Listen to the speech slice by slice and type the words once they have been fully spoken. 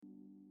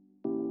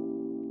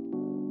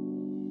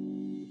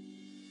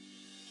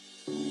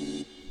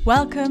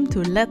Welcome to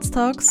Let's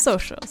Talk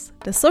Socials,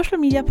 the social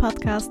media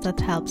podcast that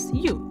helps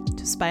you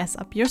to spice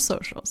up your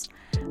socials.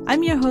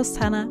 I'm your host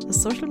Hannah, a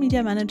social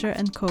media manager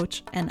and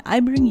coach, and I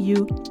bring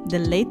you the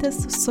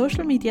latest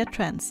social media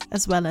trends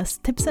as well as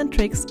tips and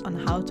tricks on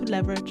how to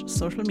leverage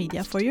social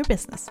media for your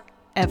business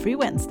every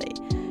Wednesday.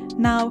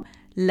 Now,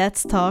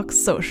 let's talk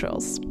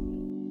socials.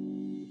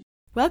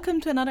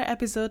 Welcome to another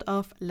episode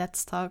of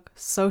Let's Talk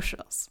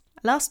Socials.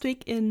 Last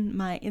week in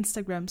my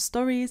Instagram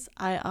stories,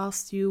 I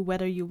asked you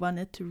whether you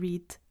wanted to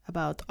read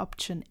about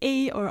option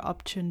A or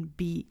option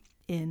B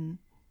in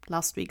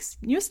last week's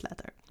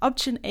newsletter.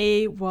 Option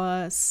A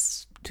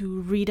was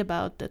to read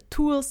about the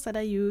tools that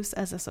I use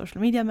as a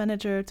social media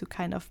manager to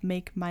kind of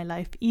make my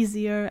life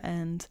easier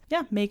and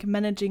make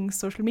managing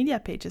social media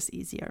pages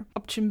easier.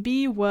 Option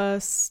B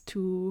was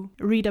to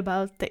read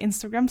about the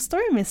Instagram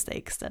story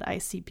mistakes that I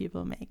see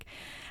people make.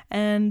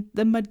 And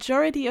the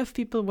majority of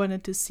people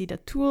wanted to see the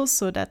tools,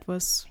 so that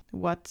was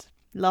what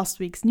last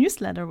week's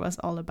newsletter was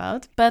all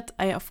about. But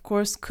I, of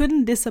course,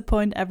 couldn't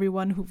disappoint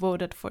everyone who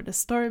voted for the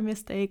story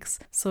mistakes.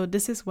 So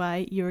this is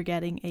why you're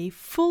getting a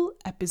full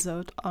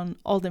episode on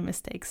all the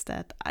mistakes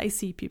that I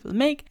see people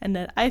make and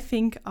that I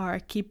think are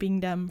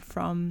keeping them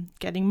from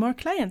getting more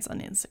clients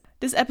on Instagram.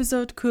 This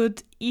episode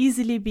could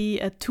easily be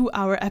a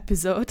 2-hour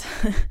episode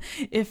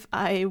if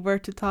I were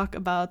to talk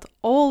about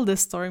all the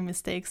story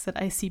mistakes that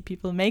I see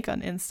people make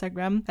on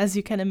Instagram. As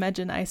you can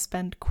imagine, I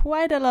spend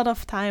quite a lot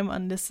of time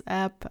on this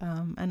app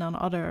and on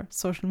other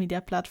social media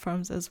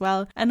platforms as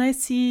well. And I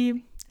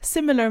see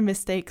similar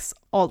mistakes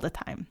all the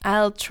time.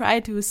 I'll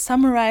try to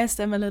summarize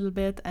them a little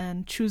bit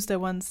and choose the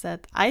ones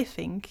that I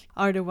think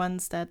are the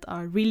ones that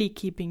are really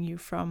keeping you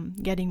from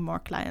getting more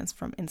clients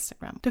from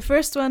Instagram. The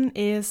first one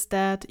is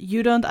that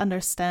you don't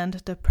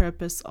understand the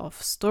purpose of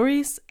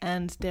stories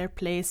and their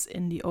place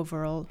in the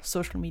overall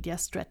social media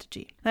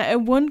strategy. Now, I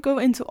won't go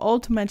into all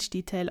too much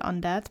detail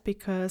on that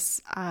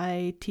because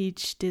I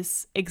teach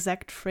this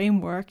exact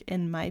framework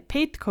in my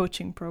paid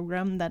coaching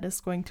program that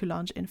is going to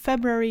launch in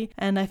February,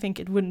 and I think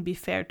it wouldn't be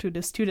fair to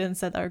the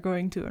students that are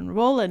going to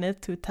enroll in it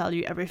to tell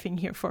you everything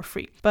here for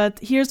free. But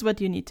here's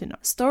what you need to know.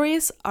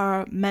 Stories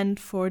are meant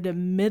for the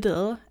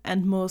middle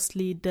and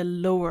mostly the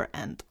lower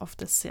end of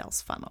the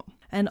sales funnel.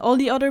 And all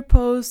the other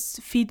posts,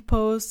 feed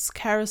posts,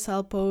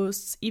 carousel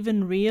posts,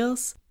 even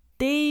reels,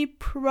 they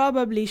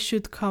probably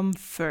should come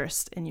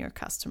first in your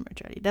customer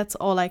journey. That's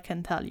all I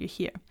can tell you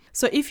here.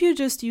 So if you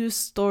just use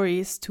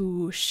stories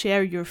to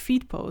share your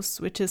feed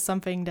posts, which is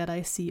something that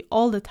I see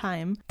all the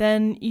time,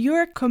 then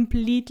you're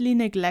completely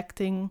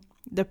neglecting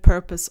the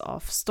purpose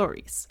of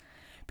stories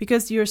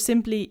because you're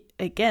simply,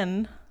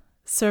 again,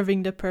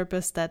 serving the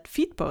purpose that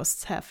feed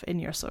posts have in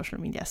your social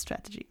media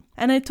strategy.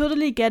 And I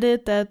totally get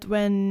it that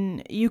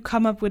when you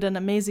come up with an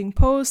amazing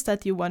post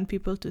that you want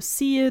people to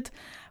see it,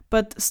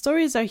 but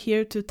stories are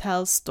here to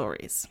tell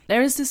stories.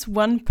 There is this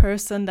one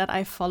person that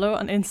I follow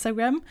on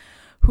Instagram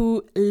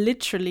who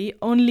literally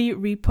only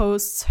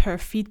reposts her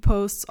feed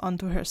posts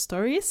onto her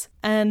stories.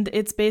 And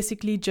it's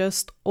basically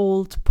just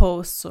old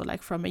posts, so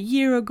like from a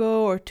year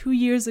ago or 2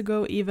 years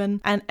ago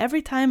even. And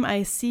every time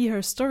I see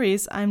her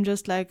stories, I'm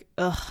just like,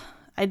 ugh,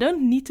 I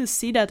don't need to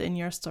see that in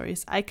your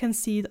stories. I can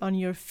see it on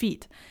your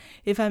feed.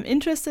 If I'm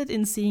interested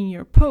in seeing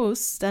your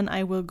posts, then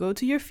I will go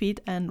to your feed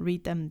and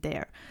read them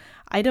there.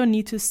 I don't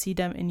need to see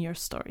them in your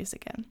stories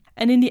again.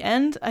 And in the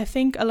end, I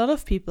think a lot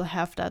of people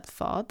have that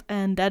thought,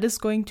 and that is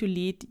going to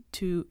lead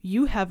to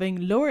you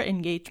having lower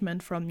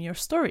engagement from your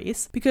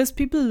stories because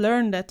people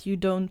learn that you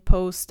don't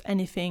post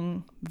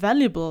anything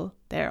valuable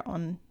there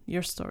on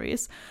your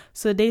stories.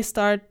 So they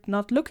start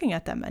not looking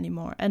at them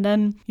anymore. And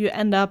then you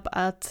end up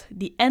at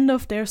the end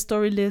of their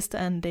story list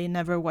and they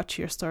never watch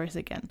your stories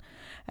again.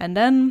 And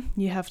then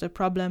you have the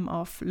problem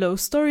of low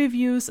story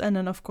views. And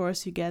then, of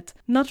course, you get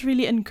not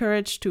really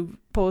encouraged to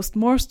post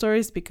more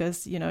stories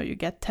because, you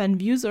get 10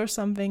 views or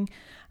something.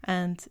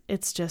 And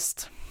it's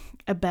just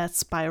a bad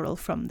spiral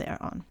from there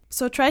on.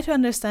 So try to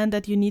understand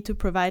that you need to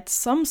provide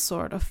some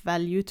sort of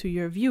value to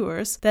your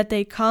viewers that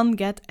they can't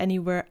get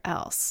anywhere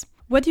else.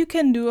 What you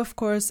can do, of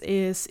course,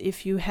 is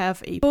if you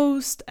have a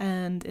post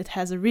and it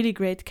has a really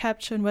great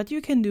caption, what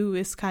you can do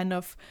is kind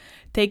of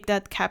take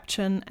that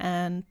caption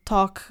and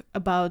talk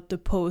about the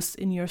post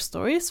in your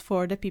stories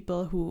for the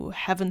people who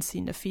haven't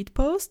seen the feed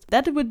post.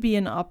 That would be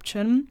an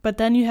option, but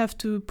then you have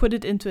to put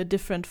it into a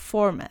different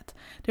format.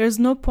 There's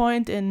no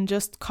point in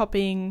just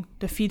copying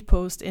the feed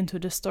post into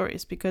the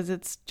stories because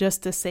it's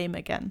just the same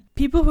again.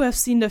 People who have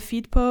seen the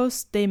feed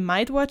post, they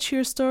might watch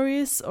your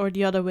stories or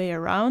the other way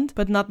around,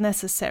 but not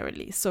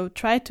necessarily. So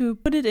try to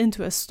put it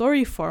into a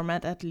story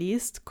format at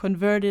least,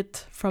 convert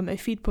it from a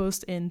feed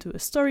post into a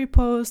story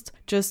post,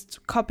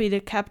 just copy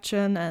the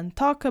caption and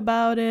talk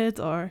about it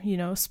or,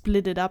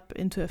 split it up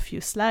into a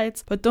few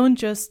slides, but don't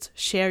just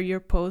share your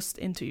post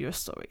into your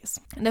stories.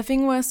 And the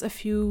thing was, a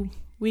few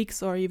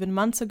weeks or even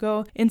months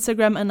ago,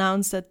 Instagram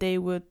announced that they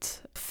would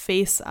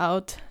phase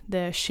out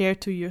the share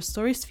to your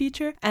stories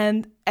feature,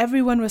 and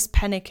everyone was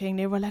panicking.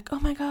 They were like, oh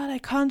my god, I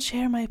can't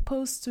share my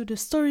posts to the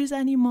stories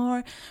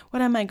anymore.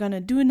 What am I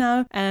gonna do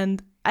now?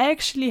 And I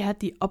actually had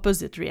the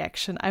opposite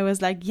reaction. I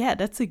was like, yeah,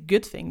 that's a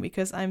good thing,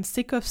 because I'm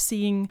sick of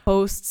seeing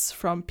posts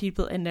from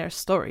people in their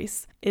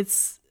stories.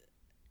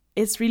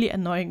 It's really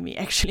annoying me,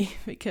 actually,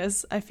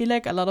 because I feel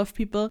like a lot of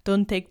people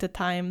don't take the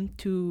time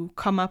to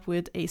come up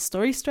with a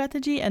story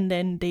strategy, and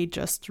then they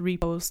just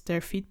repost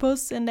their feed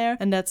posts in there,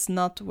 and that's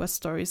not what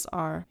stories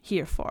are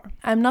here for.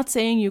 I'm not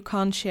saying you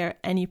can't share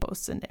any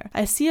posts in there.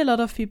 I see a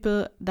lot of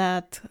people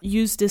that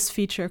use this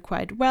feature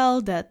quite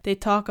well, that they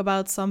talk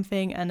about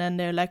something and then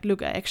they're like,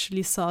 look, I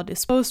actually saw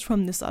this post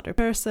from this other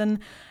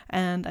person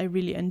and I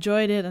really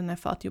enjoyed it and I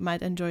thought you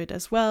might enjoy it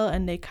as well,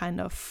 and they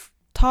kind of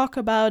talk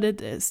about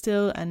it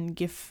still and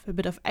give a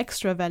bit of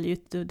extra value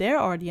to their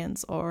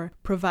audience or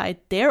provide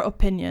their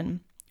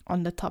opinion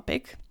on the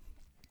topic.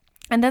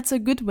 And that's a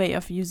good way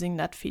of using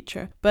that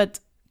feature. But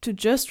to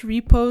just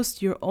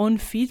repost your own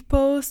feed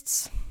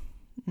posts,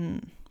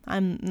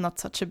 I'm not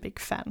such a big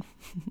fan.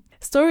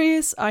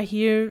 Stories are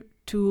here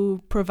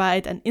to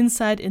provide an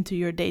insight into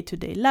your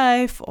day-to-day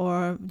life,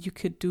 or you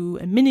could do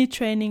a mini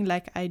training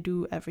like I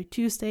do every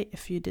Tuesday.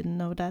 If you didn't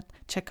know that,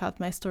 check out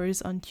my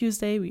stories on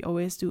Tuesday. We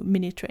always do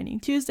mini training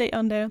Tuesday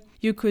on there.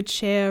 You could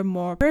share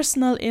more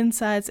personal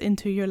insights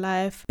into your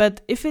life,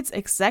 but if it's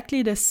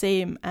exactly the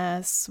same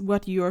as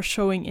what you're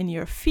showing in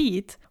your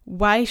feed,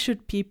 why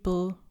should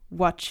people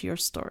watch your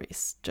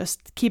stories?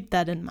 Just keep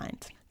that in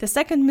mind. The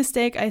second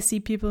mistake I see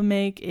people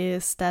make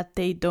is that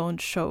they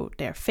don't show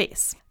their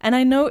face. And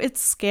I know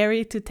it's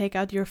scary to take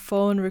out your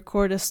phone,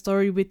 record a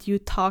story with you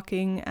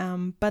talking,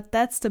 but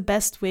that's the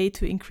best way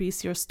to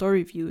increase your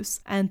story views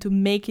and to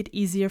make it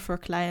easier for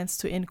clients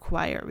to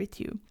inquire with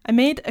you. I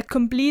made a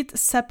complete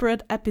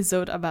separate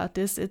episode about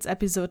this. It's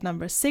episode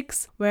number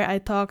 6, where I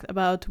talked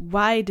about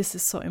why this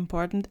is so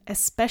important,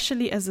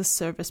 especially as a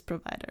service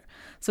provider.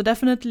 So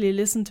definitely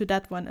listen to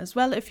that one as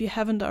well if you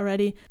haven't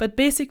already. But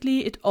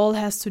basically, it all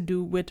has to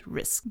do with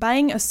risk.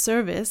 Buying a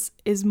service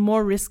is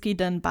more risky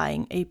than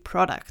buying a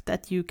product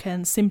that you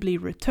can simply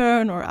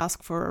return or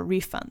ask for a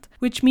refund,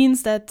 which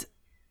means that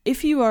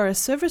if you are a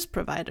service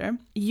provider,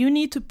 you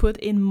need to put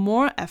in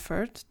more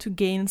effort to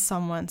gain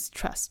someone's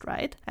trust,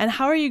 right? And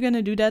how are you going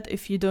to do that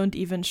if you don't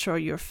even show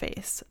your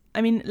face?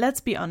 I mean,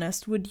 let's be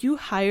honest, would you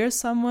hire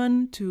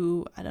someone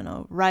to,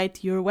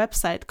 write your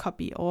website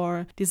copy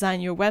or design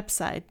your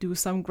website, do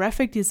some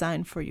graphic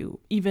design for you,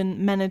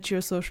 even manage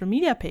your social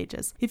media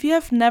pages, if you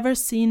have never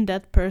seen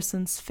that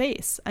person's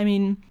face? I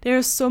mean, there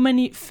are so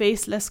many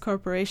faceless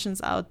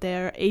corporations out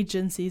there,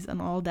 agencies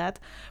and all that,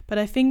 but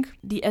I think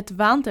the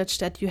advantage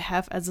that you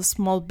have as a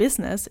small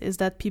business is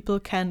that people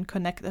can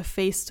connect a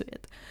face to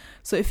it.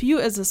 So if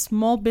you as a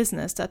small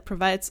business that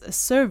provides a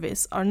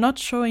service are not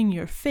showing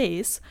your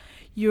face,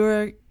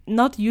 you're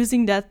not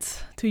using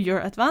that to your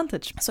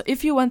advantage. So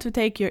if you want to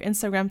take your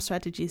Instagram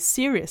strategy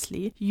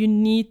seriously, you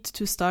need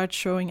to start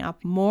showing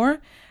up more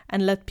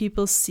and let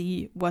people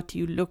see what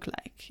you look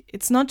like.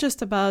 It's not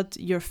just about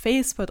your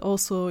face, but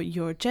also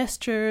your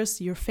gestures,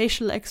 your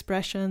facial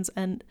expressions,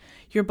 and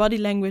your body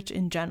language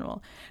in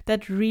general.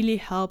 That really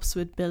helps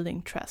with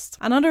building trust.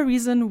 Another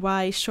reason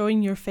why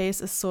showing your face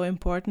is so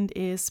important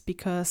is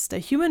because the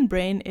human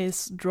brain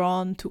is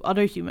drawn to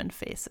other human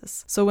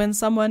faces. So when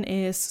someone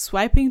is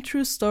swiping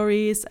through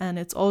stories and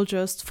it's all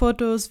just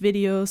photos,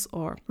 videos,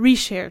 or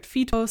reshared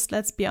feed posts,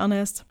 let's be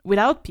honest,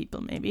 without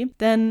people maybe,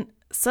 then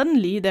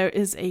suddenly there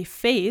is a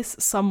face,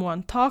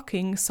 someone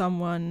talking,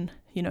 someone,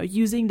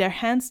 using their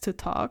hands to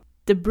talk.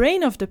 The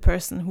brain of the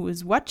person who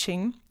is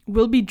watching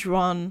will be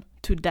drawn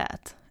to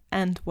that.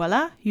 And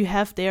voila, you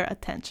have their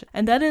attention.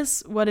 And that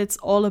is what it's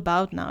all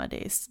about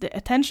nowadays. The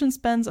attention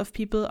spans of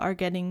people are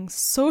getting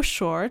so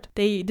short,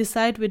 they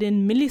decide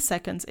within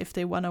milliseconds if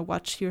they want to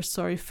watch your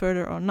story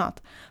further or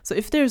not. So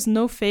if there's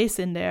no face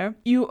in there,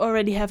 you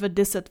already have a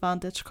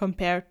disadvantage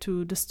compared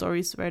to the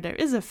stories where there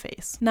is a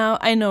face. Now,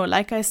 I know,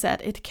 like I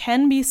said, it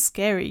can be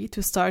scary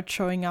to start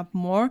showing up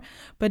more,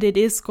 but it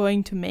is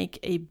going to make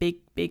a big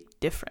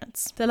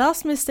difference. The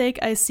last mistake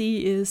I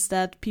see is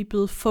that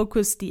people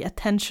focus the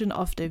attention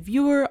of the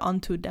viewer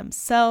onto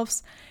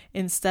themselves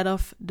instead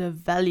of the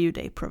value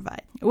they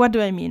provide. What do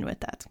I mean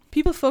with that?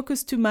 People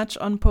focus too much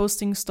on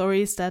posting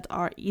stories that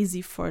are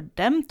easy for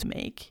them to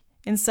make,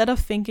 instead of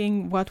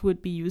thinking what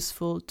would be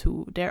useful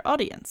to their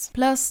audience.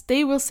 Plus,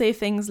 they will say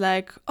things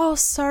like, oh,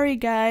 sorry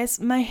guys,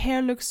 my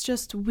hair looks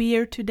just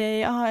weird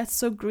today. Oh, it's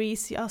so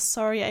greasy. Oh,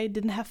 sorry, I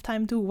didn't have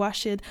time to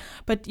wash it.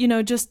 But,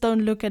 just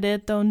don't look at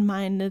it, don't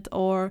mind it.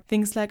 Or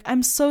things like,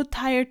 I'm so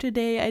tired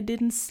today, I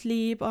didn't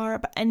sleep. Or,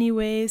 but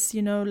anyways,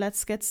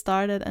 let's get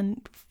started.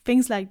 And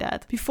things like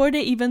that before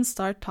they even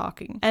start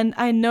talking. And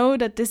I know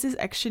that this is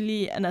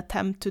actually an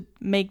attempt to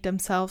make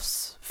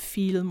themselves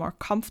feel more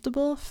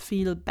comfortable,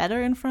 feel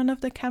better in front of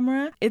of the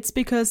camera, it's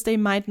because they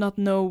might not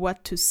know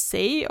what to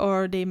say,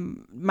 or they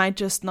might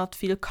just not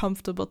feel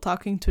comfortable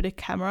talking to the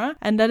camera.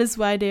 And that is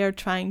why they are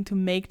trying to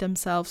make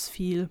themselves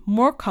feel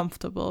more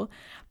comfortable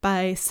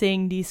by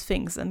saying these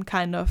things and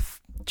kind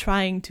of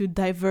trying to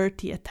divert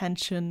the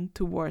attention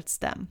towards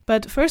them.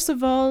 But first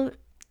of all,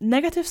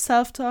 negative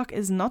self-talk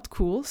is not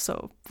cool,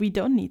 so we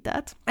don't need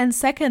that. And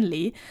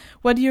secondly,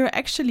 what you're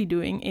actually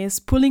doing is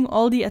pulling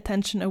all the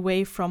attention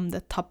away from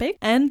the topic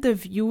and the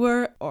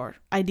viewer or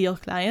ideal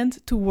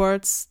client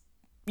towards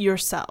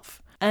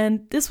yourself.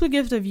 And this will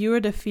give the viewer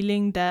the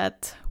feeling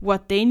that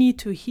what they need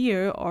to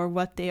hear or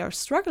what they are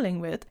struggling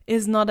with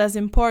is not as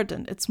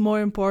important. It's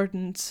more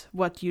important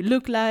what you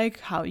look like,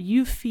 how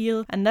you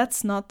feel, and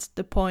that's not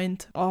the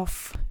point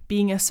of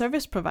being a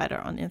service provider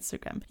on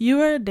Instagram. You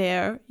are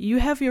there, you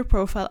have your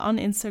profile on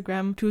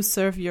Instagram to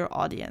serve your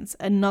audience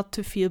and not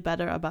to feel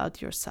better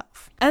about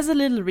yourself. As a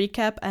little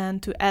recap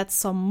and to add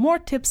some more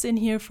tips in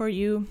here for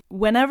you,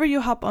 whenever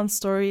you hop on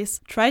stories,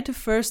 try to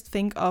first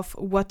think of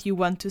what you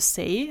want to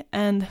say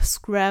and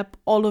scrap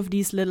all of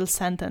these little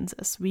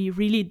sentences. We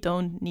really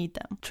don't need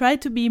them. Try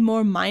to be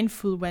more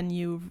mindful when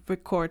you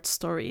record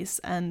stories,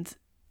 and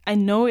I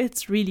know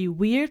it's really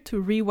weird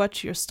to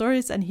rewatch your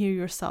stories and hear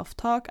yourself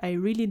talk. I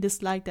really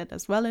disliked that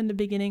as well in the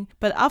beginning.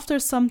 But after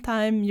some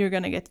time, you're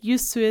gonna get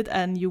used to it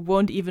and you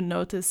won't even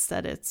notice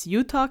that it's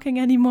you talking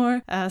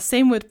anymore.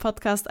 Same with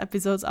podcast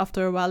episodes.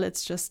 After a while,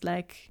 it's just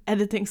like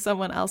editing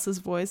someone else's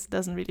voice. It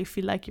doesn't really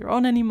feel like your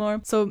own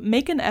anymore. So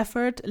make an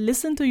effort,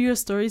 listen to your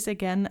stories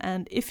again.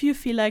 And if you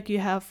feel like you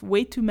have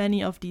way too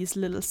many of these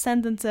little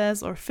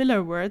sentences or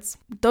filler words,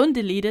 don't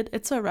delete it.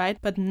 It's alright.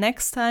 But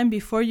next time,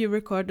 before you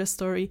record the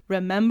story,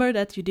 remember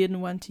that you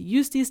didn't want to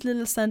use these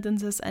little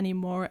sentences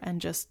anymore and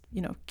just,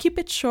 keep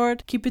it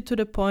short, keep it to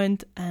the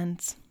point,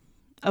 and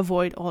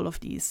avoid all of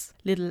these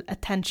little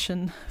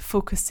attention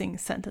focusing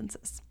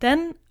sentences.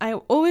 Then I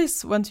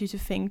always want you to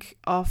think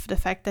of the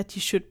fact that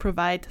you should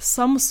provide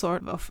some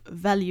sort of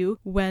value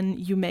when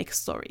you make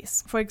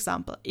stories. For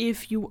example,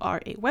 if you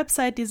are a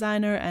website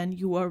designer and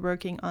you are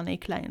working on a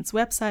client's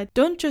website,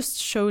 don't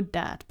just show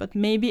that, but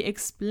maybe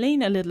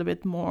explain a little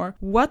bit more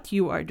what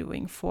you are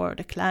doing for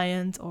the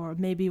client, or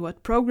maybe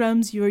what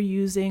programs you're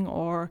using,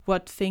 or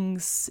what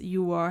things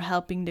you are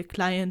helping the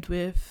client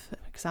with.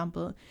 For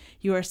example,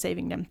 you are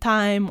saving them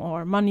time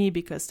or money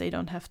because they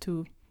don't have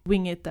to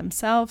wing it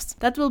themselves.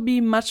 That will be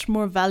much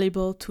more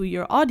valuable to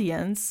your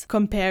audience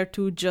compared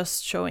to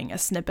just showing a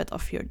snippet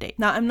of your day.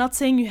 Now, I'm not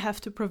saying you have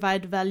to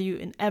provide value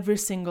in every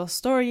single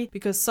story,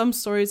 because some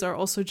stories are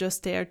also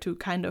just there to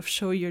kind of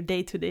show your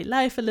day-to-day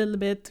life a little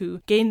bit,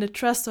 to gain the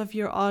trust of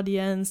your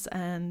audience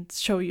and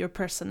show your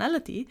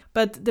personality.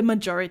 But the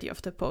majority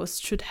of the posts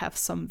should have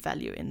some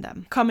value in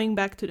them. Coming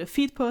back to the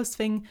feed post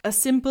thing, a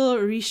simple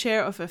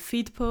reshare of a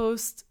feed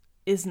post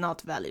is not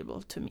valuable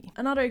to me.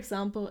 Another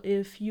example,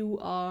 if you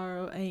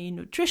are a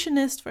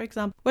nutritionist, for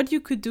example, what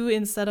you could do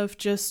instead of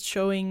just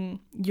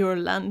showing your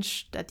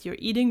lunch that you're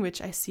eating,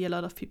 which I see a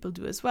lot of people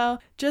do as well,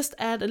 just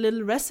add a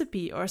little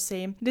recipe or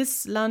say,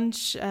 this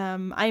lunch,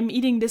 I'm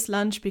eating this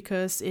lunch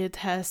because it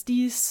has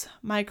these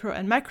micro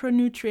and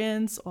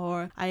macronutrients,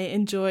 or I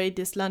enjoy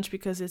this lunch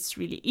because it's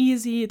really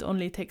easy, it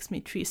only takes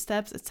me 3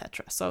 steps,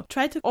 etc. So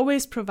try to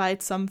always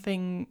provide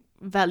something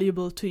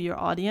valuable to your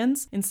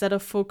audience instead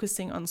of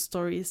focusing on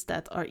stories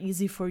that are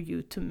easy for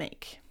you to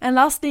make. And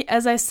lastly,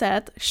 as I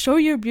said, show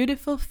your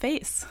beautiful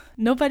face.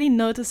 Nobody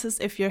notices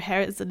if your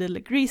hair is a little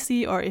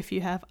greasy or if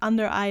you have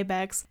under eye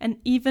bags, and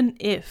even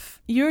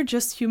if you're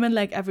just human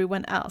like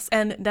everyone else,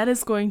 and that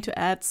is going to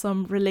add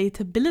some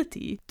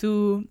relatability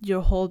to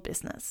your whole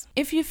business.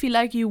 If you feel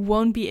like you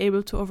won't be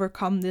able to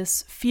overcome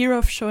this fear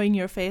of showing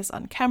your face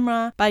on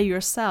camera by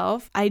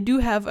yourself, I do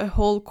have a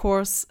whole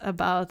course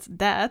about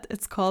that.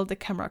 It's called the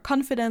Camera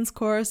Confidence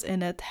course,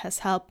 and it has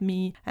helped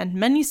me and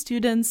many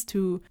students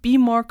to be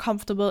more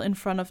comfortable in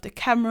front of the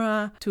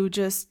camera, to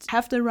just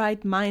have the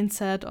right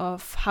mindset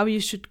of how you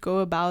should go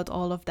about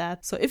all of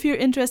that. So if you're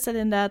interested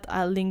in that,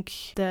 I'll link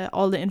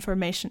all the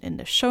information in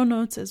the show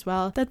notes as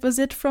well. That was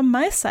it from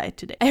my side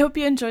today. I hope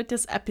you enjoyed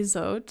this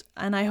episode,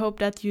 and I hope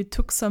that you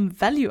took some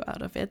value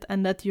out of it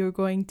and that you're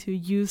going to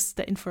use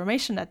the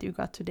information that you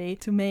got today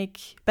to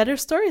make better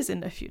stories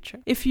in the future.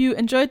 If you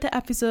enjoyed the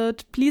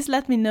episode, please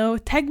let me know.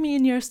 Tag me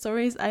in your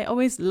stories. I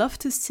always love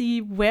to see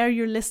where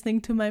you're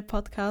listening to my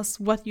podcast,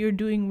 what you're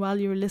doing while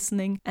you're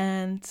listening,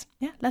 and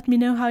let me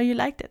know how you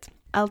liked it.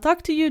 I'll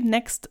talk to you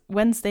next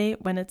Wednesday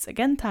when it's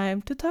again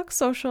time to talk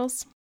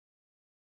socials.